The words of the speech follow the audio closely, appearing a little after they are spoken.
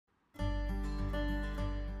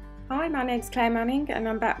Hi, my name's Claire Manning and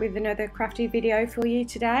I'm back with another crafty video for you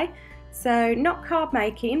today. So not card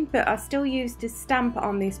making, but I still used a stamp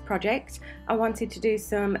on this project. I wanted to do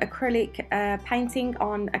some acrylic painting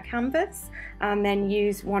on a canvas and then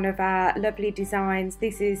use one of our lovely designs.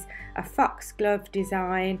 This is a foxglove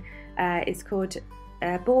design. It's called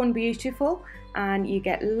Born Beautiful, and you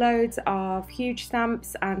get loads of huge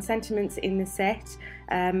stamps and sentiments in the set,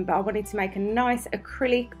 but I wanted to make a nice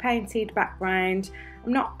acrylic painted background.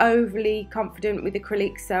 I'm not overly confident with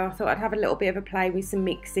acrylic, so I thought I'd have a little bit of a play with some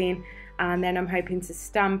mixing, and then I'm hoping to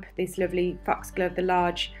stamp this lovely foxglove, the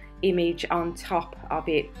large image, on top of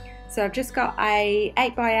it. So I've just got a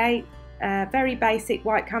 8x8 very basic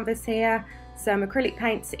white canvas here, some acrylic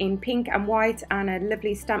paints in pink and white, and a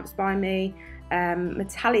lovely Stamps by Me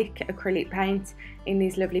metallic acrylic paint in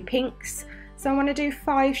these lovely pinks. So I want to do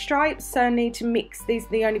 5 stripes, so I need to mix these,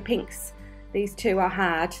 the only pinks these two I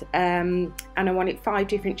had, and I wanted 5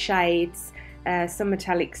 different shades, some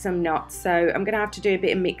metallic, some not, so I'm going to have to do a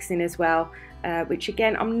bit of mixing as well, which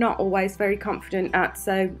again I'm not always very confident at,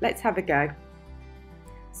 so let's have a go.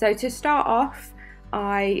 So to start off,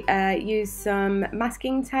 I used some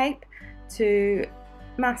masking tape to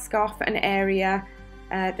mask off an area,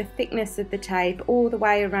 the thickness of the tape all the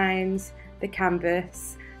way around the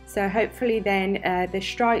canvas, so hopefully then the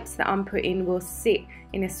stripes that I'm putting will sit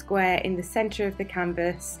in a square in the center of the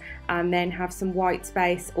canvas and then have some white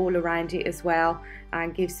space all around it as well,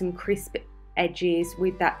 and give some crisp edges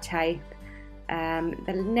with that tape.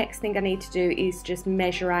 The next thing I need to do is just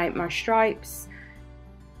measure out my stripes.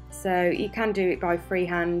 So you can do it by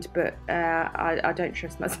freehand, but I don't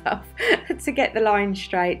trust myself to get the line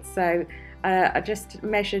straight, so I just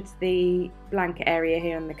measured the blank area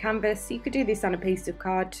here on the canvas. You could do this on a piece of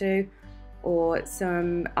card too, or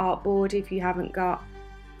some artboard if you haven't got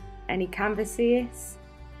any canvases.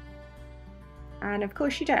 And of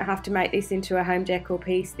course you don't have to make this into a home decor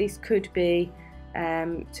piece. This could be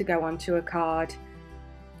to go onto a card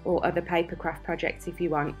or other paper craft projects if you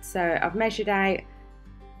want. So I've measured out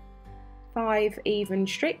 5 even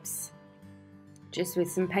strips just with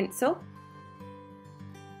some pencil,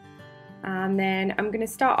 and then I'm going to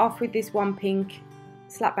start off with this one pink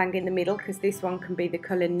slap bang in the middle, because this one can be the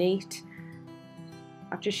colour neat.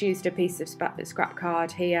 I've just used a piece of scrap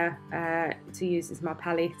card here to use as my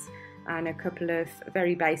palette, and a couple of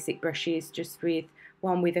very basic brushes, just with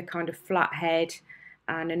one with a kind of flat head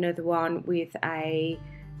and another one with a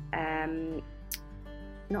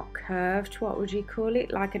not curved, what would you call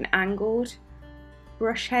it, like an angled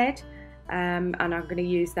brush head, and I'm going to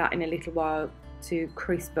use that in a little while to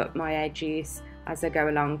crisp up my edges as I go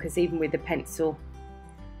along, because even with the pencil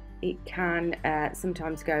it can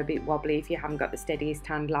sometimes go a bit wobbly if you haven't got the steadiest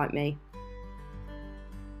hand like me.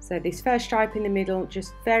 So this first stripe in the middle,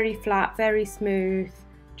 just very flat, very smooth,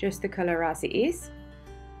 just the colour as it is.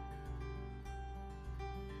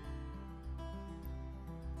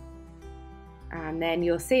 And then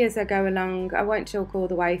you'll see as I go along, I won't talk all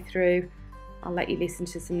the way through, I'll let you listen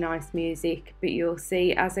to some nice music, but you'll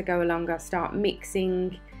see as I go along I start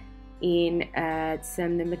mixing in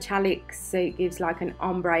some of the metallics, so it gives like an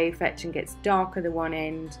ombre effect and gets darker the one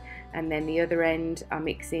end, and then the other end I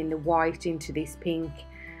mix in the white into this pink,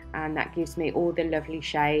 and that gives me all the lovely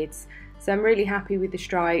shades. So I'm really happy with the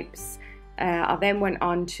stripes. I then went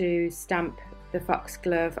on to stamp the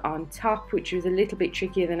foxglove on top, which was a little bit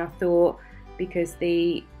trickier than I thought, because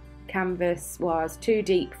the canvas was too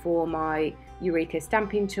deep for my Eureka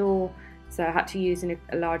stamping tool, so I had to use a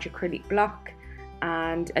large acrylic block,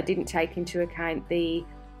 and I didn't take into account the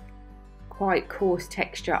quite coarse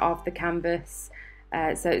texture of the canvas,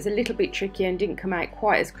 so it was a little bit tricky and didn't come out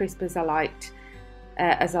quite as crisp as I liked,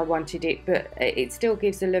 as I wanted it, but it still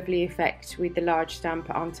gives a lovely effect with the large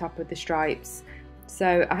stamp on top of the stripes.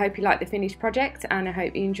 So I hope you like the finished project, and I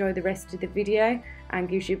hope you enjoy the rest of the video and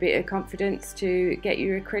gives you a bit of confidence to get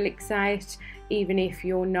your acrylics out. Even if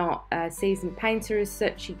you're not a seasoned painter as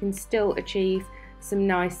such, you can still achieve some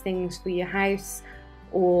nice things for your house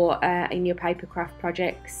or in your paper craft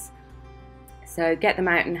projects. So get them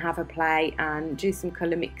out and have a play and do some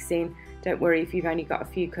colour mixing. Don't worry if you've only got a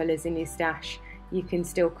few colours in your stash, you can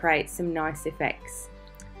still create some nice effects.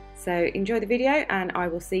 So enjoy the video, and I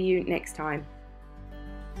will see you next time.